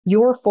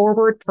your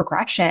forward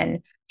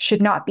progression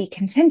should not be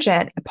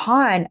contingent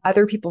upon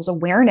other people's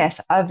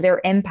awareness of their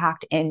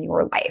impact in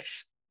your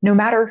life, no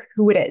matter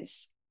who it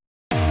is.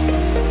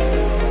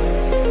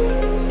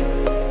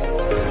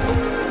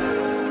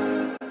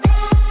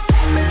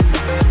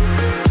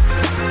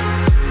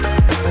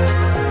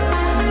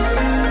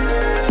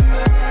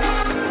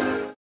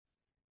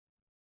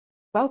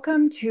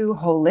 Welcome to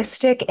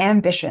Holistic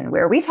Ambition,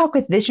 where we talk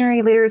with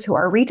visionary leaders who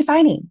are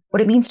redefining what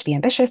it means to be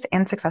ambitious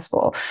and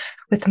successful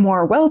with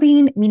more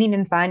well-being, meaning,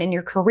 and fun in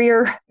your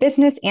career,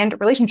 business, and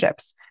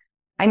relationships.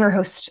 I'm your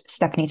host,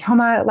 Stephanie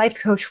Thoma, life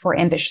coach for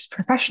ambitious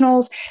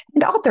professionals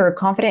and author of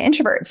Confident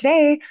Introvert.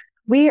 Today,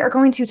 we are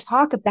going to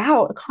talk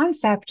about a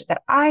concept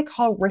that I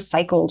call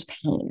recycled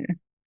pain.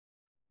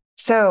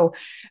 So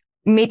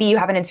maybe you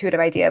have an intuitive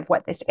idea of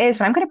what this is,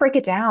 but I'm going to break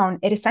it down.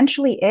 It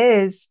essentially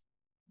is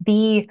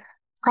the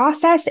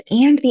process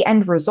and the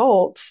end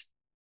result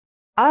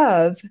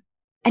of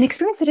an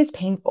experience that is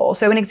painful.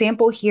 So an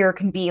example here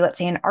can be, let's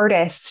say, an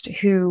artist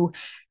who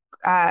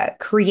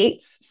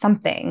creates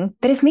something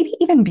that is maybe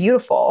even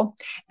beautiful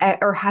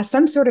or has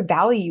some sort of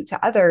value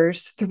to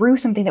others through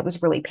something that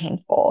was really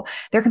painful.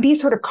 There can be a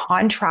sort of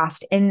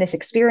contrast in this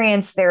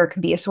experience. There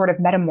can be a sort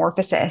of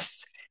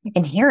metamorphosis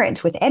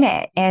inherent within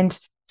it. And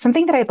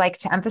something that I'd like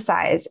to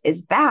emphasize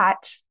is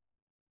that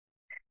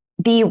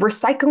the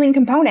recycling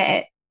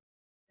component,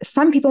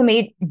 some people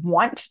may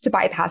want to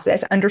bypass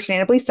this,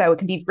 understandably so. It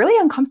can be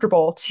really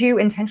uncomfortable to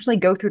intentionally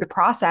go through the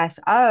process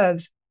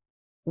of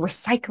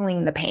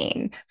recycling the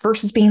pain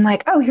versus being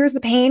like, oh, here's the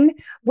pain.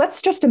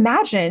 Let's just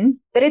imagine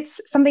that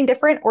it's something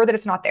different or that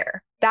it's not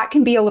there. That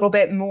can be a little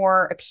bit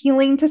more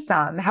appealing to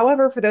some.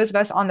 However, for those of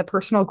us on the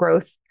personal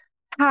growth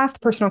path,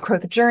 personal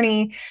growth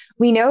journey,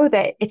 we know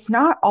that it's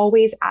not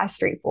always as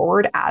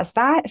straightforward as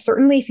that.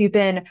 Certainly, if you've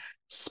been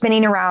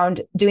spinning around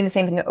doing the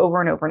same thing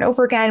over and over and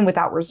over again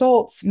without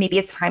results, maybe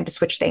it's time to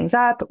switch things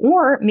up,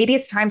 or maybe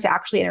it's time to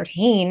actually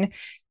entertain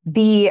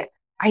the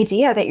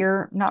idea that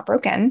you're not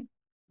broken.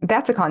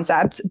 That's a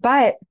concept,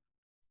 but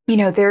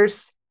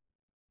there's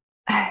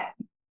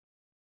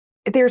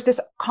this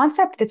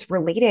concept that's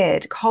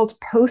related called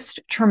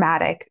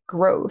post-traumatic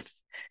growth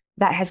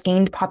that has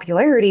gained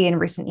popularity in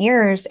recent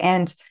years.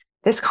 And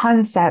this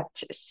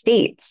concept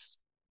states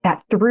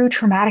that through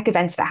traumatic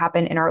events that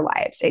happen in our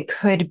lives, it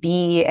could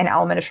be an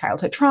element of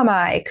childhood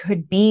trauma, it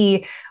could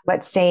be,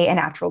 let's say, a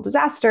natural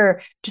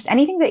disaster, just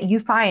anything that you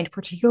find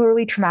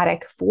particularly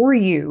traumatic for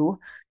you,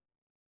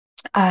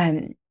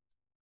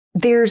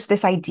 there's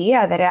this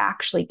idea that it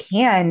actually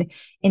can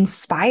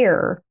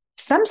inspire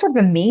some sort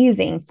of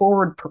amazing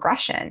forward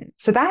progression.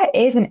 So that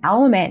is an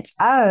element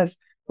of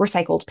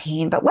recycled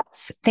pain. But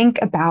let's think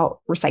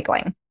about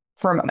recycling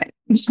for a moment.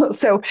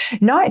 So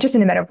not just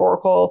in a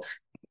metaphorical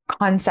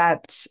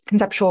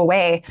conceptual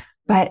way,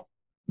 but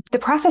the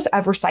process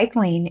of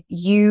recycling,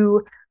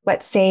 you,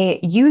 let's say,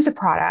 use a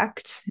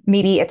product,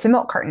 maybe it's a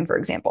milk carton, for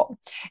example.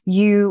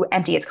 You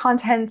empty its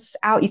contents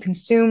out, you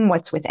consume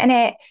what's within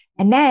it,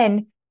 and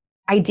then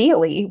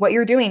ideally, what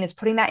you're doing is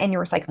putting that in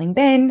your recycling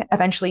bin.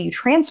 Eventually, you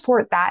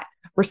transport that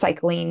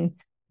recycling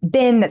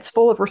bin that's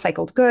full of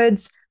recycled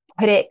goods,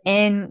 put it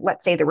in,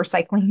 let's say, the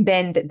recycling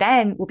bin that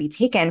then will be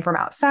taken from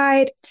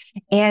outside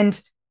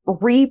and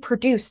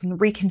reproduced and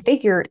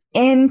reconfigured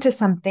into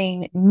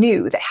something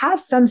new that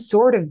has some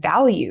sort of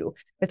value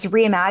that's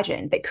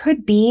reimagined, that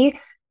could be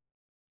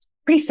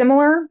pretty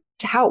similar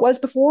to how it was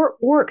before,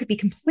 or it could be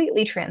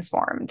completely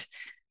transformed.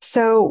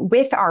 So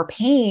with our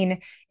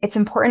pain, it's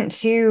important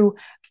to,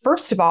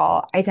 first of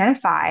all,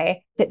 identify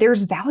that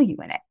there's value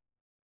in it,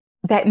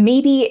 that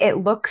maybe it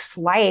looks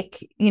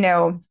like,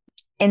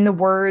 in the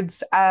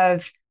words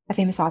of a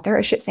famous author,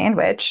 a shit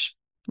sandwich,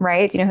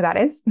 right? Do you know who that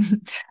is?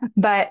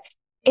 But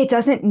it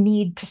doesn't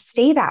need to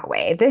stay that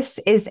way. This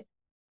is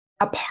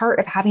a part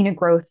of having a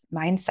growth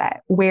mindset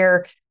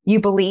where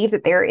you believe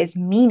that there is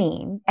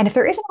meaning. And if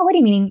there isn't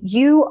already meaning,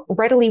 you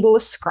readily will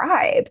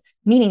ascribe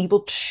meaning. You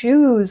will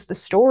choose the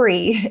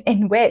story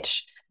in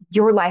which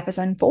your life is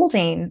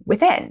unfolding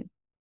within.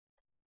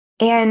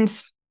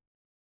 And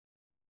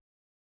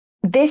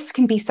this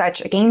can be such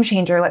a game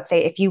changer, let's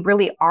say, if you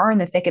really are in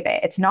the thick of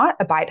it. It's not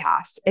a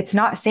bypass. It's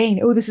not saying,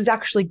 oh, this is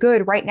actually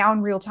good right now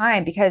in real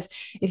time. Because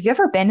if you've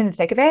ever been in the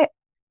thick of it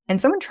and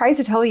someone tries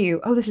to tell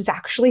you, oh, this is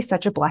actually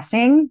such a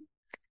blessing,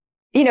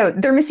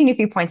 they're missing a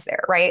few points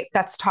there, right?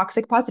 That's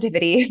toxic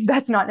positivity.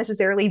 That's not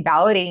necessarily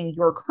validating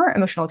your current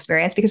emotional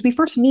experience, because we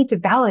first need to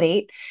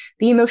validate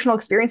the emotional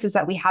experiences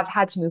that we have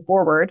had to move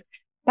forward.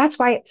 That's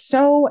why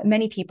so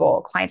many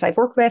people, clients I've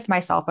worked with,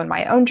 myself on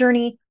my own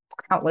journey,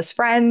 countless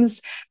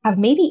friends, have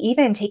maybe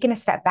even taken a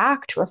step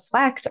back to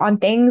reflect on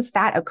things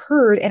that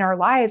occurred in our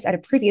lives at a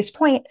previous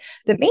point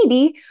that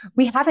maybe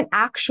we haven't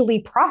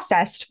actually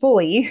processed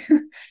fully.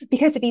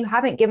 Because if you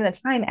haven't given the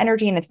time,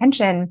 energy, and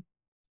attention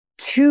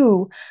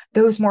to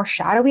those more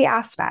shadowy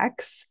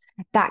aspects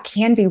that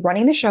can be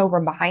running the show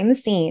from behind the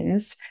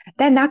scenes,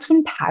 then that's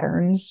when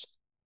patterns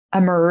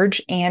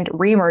emerge and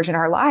reemerge in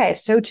our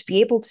lives. So to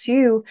be able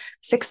to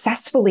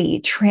successfully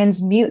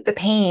transmute the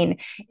pain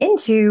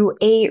into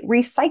a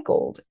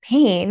recycled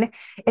pain,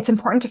 it's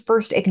important to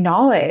first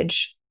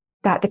acknowledge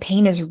that the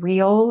pain is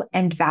real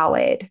and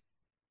valid.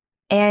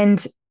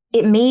 And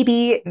it may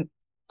be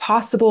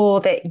possible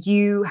that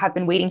you have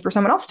been waiting for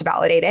someone else to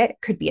validate it.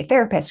 Could be a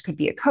therapist, could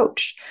be a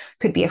coach,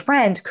 could be a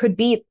friend, could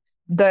be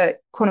the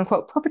quote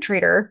unquote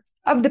perpetrator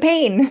of the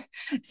pain.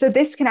 So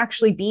this can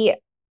actually be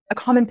a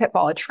common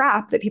pitfall, a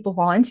trap that people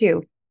fall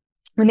into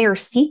when they are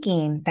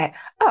seeking that,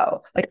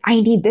 oh, like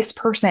I need this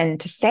person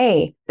to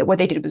say that what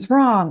they did was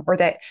wrong, or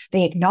that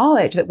they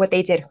acknowledge that what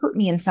they did hurt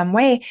me in some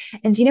way.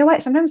 And you know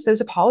what? Sometimes those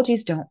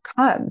apologies don't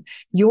come.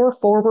 Your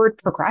forward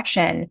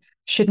progression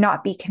should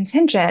not be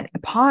contingent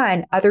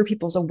upon other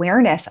people's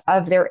awareness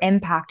of their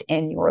impact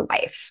in your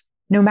life,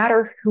 no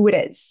matter who it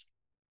is.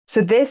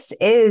 So this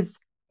is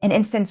an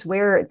instance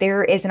where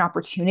there is an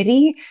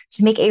opportunity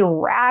to make a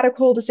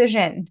radical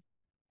decision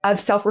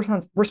of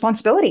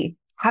self-responsibility,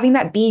 having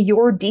that be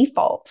your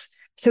default.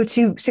 So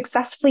to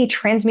successfully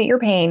transmute your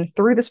pain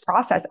through this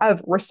process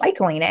of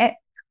recycling it,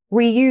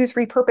 reuse,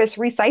 repurpose,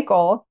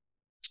 recycle,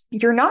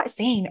 you're not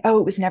saying, oh,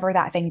 it was never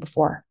that thing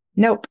before.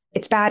 Nope,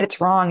 it's bad,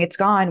 it's wrong, it's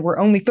gone. We're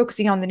only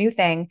focusing on the new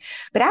thing.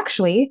 But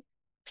actually,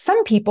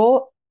 some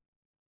people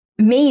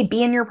may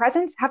be in your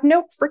presence, have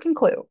no freaking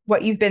clue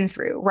what you've been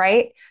through,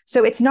 right?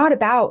 So it's not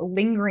about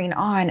lingering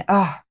on,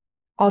 oh,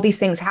 all these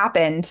things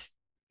happened.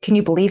 Can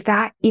you believe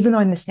that? Even though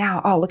I'm this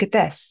now, oh, look at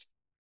this.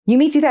 You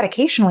may do that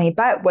occasionally,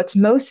 but what's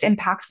most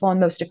impactful and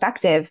most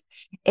effective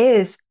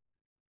is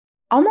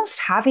almost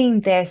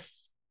having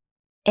this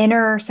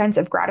inner sense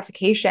of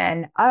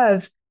gratification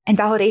of and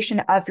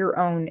validation of your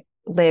own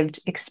lived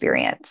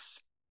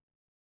experience.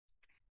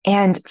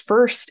 And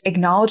first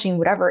acknowledging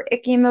whatever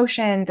icky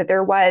emotion that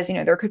there was,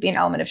 there could be an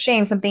element of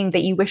shame, something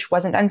that you wish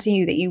wasn't done to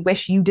you, that you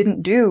wish you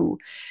didn't do.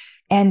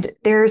 And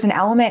there's an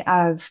element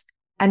of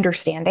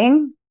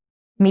understanding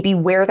maybe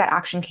where that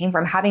action came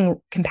from, having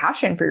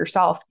compassion for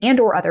yourself and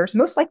or others,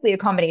 most likely a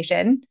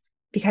combination,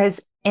 because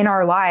in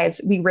our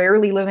lives, we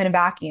rarely live in a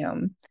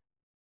vacuum.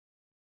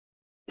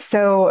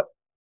 So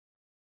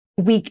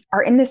we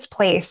are in this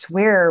place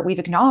where we've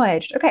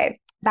acknowledged, okay,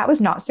 that was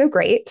not so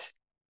great.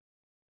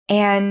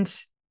 And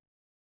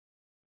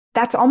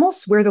that's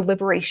almost where the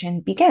liberation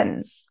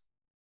begins,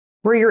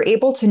 where you're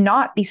able to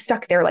not be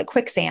stuck there like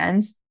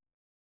quicksand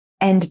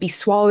and be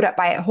swallowed up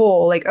by it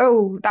whole, like,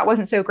 oh, that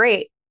wasn't so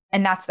great.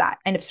 And that's that,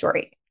 end of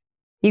story.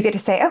 You get to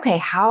say, okay,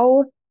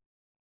 how,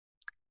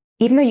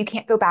 even though you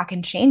can't go back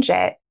and change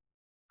it,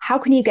 how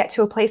can you get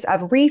to a place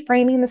of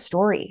reframing the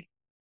story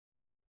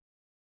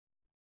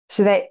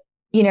so that,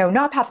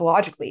 not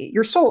pathologically,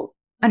 you're still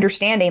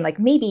understanding, like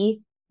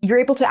maybe you're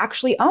able to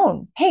actually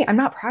own, hey, I'm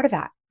not proud of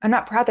that. I'm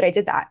not proud that I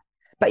did that.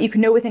 But you can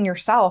know within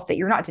yourself that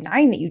you're not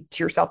denying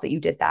to yourself that you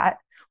did that.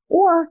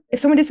 Or if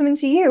someone did something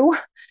to you,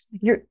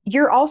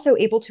 you're also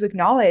able to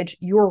acknowledge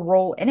your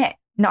role in it,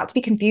 not to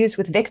be confused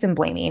with victim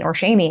blaming or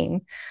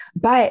shaming,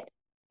 but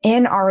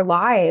in our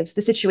lives,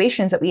 the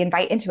situations that we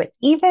invite into it,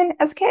 even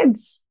as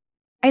kids.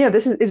 I know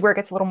this is where it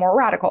gets a little more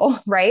radical,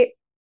 right?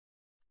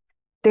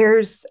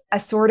 There's a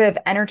sort of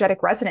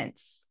energetic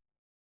resonance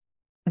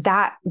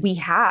that we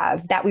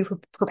have, that we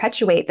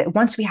perpetuate, that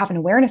once we have an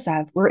awareness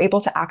of, we're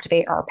able to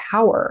activate our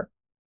power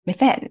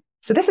within.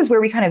 So this is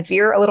where we kind of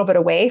veer a little bit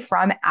away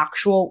from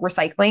actual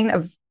recycling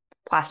of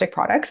plastic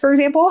products, for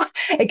example.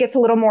 It gets a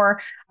little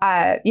more,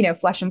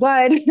 flesh and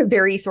blood,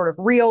 very sort of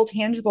real,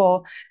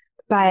 tangible.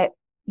 But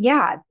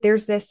yeah,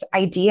 there's this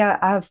idea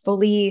of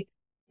fully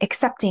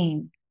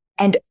accepting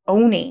and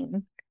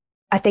owning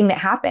a thing that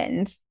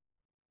happened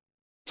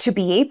to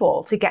be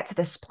able to get to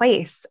this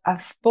place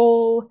of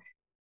full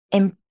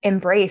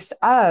embrace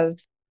of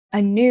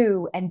a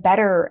new and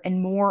better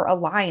and more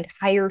aligned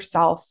higher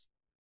self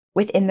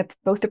within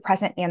both the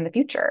present and the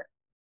future.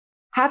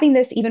 Having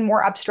this even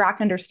more abstract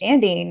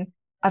understanding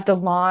of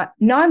the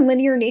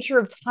non-linear nature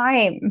of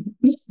time.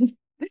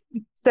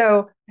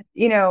 So,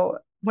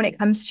 when it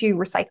comes to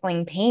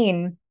recycling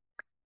pain,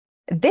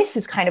 this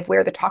is kind of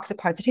where the toxic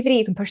positivity,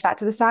 you can push that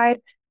to the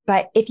side.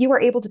 But if you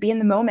are able to be in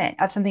the moment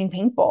of something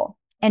painful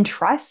and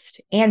trust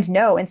and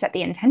know and set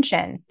the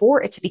intention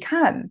for it to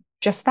become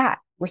just that,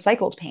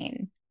 recycled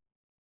pain,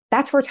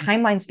 that's where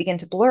timelines begin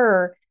to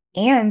blur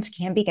and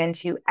can begin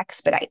to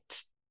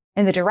expedite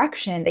in the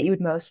direction that you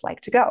would most like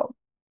to go.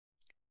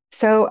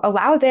 So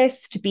allow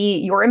this to be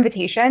your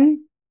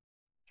invitation.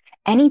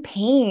 Any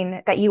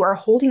pain that you are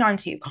holding on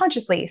to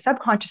consciously,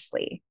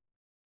 subconsciously,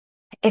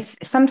 if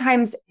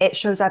sometimes it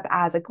shows up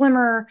as a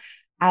glimmer,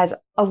 as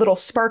a little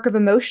spark of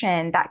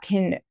emotion that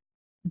can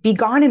be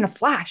gone in a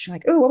flash. You're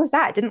like, oh, what was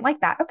that? Didn't like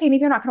that. Okay,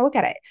 maybe I'm not going to look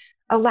at it.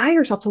 Allow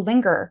yourself to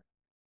linger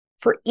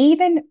for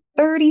even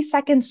 30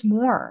 seconds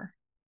more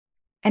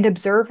and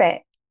observe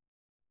it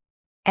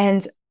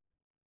and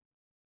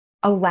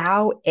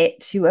allow it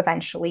to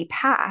eventually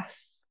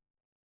pass.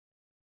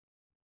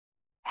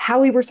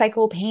 How we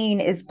recycle pain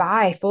is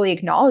by fully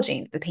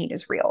acknowledging that the pain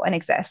is real and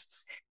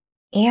exists,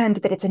 and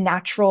that it's a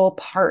natural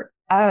part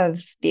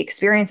of the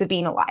experience of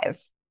being alive.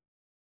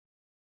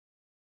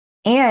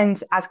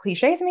 And as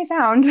cliche as it may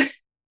sound,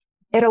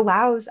 it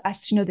allows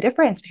us to know the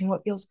difference between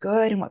what feels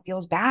good and what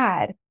feels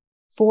bad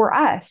for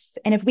us.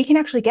 And if we can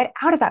actually get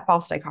out of that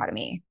false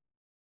dichotomy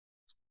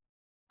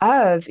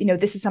of,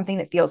 this is something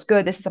that feels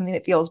good, this is something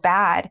that feels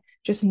bad,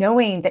 just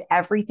knowing that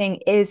everything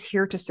is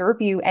here to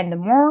serve you. And the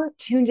more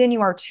tuned in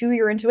you are to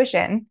your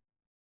intuition,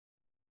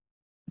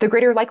 the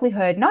greater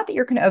likelihood, not that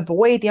you're going to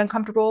avoid the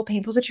uncomfortable,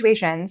 painful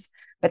situations,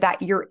 but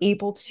that you're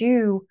able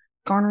to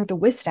garner the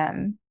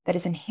wisdom that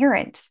is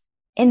inherent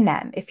in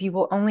them if you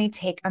will only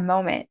take a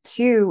moment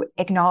to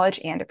acknowledge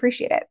and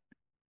appreciate it.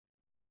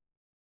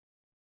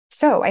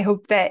 So I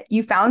hope that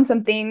you found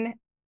something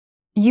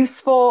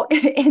useful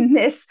in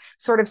this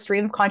sort of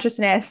stream of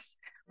consciousness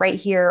right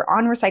here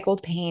on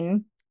recycled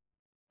pain.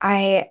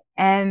 I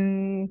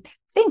am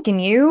thanking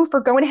you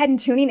for going ahead and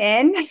tuning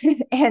in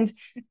and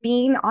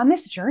being on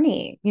this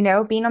journey,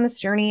 being on this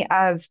journey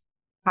of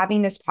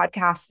having this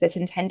podcast that's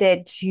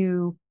intended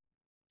to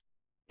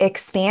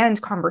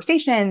expand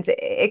conversations,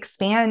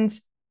 expand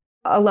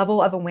a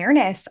level of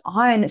awareness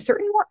on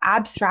certain more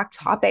abstract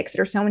topics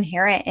that are so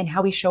inherent in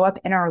how we show up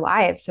in our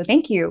lives. So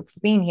thank you for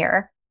being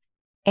here.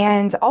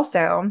 And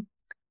also,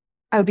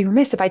 I would be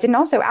remiss if I didn't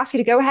also ask you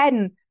to go ahead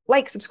and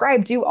like,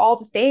 subscribe, do all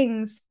the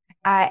things,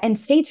 and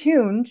stay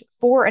tuned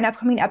for an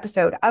upcoming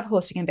episode of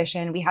Holistic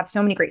Ambition. We have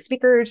so many great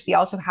speakers. We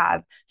also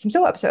have some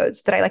solo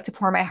episodes that I like to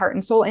pour my heart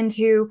and soul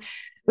into.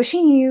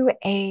 Wishing you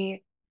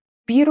a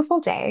beautiful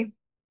day.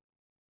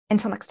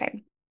 Until next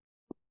time.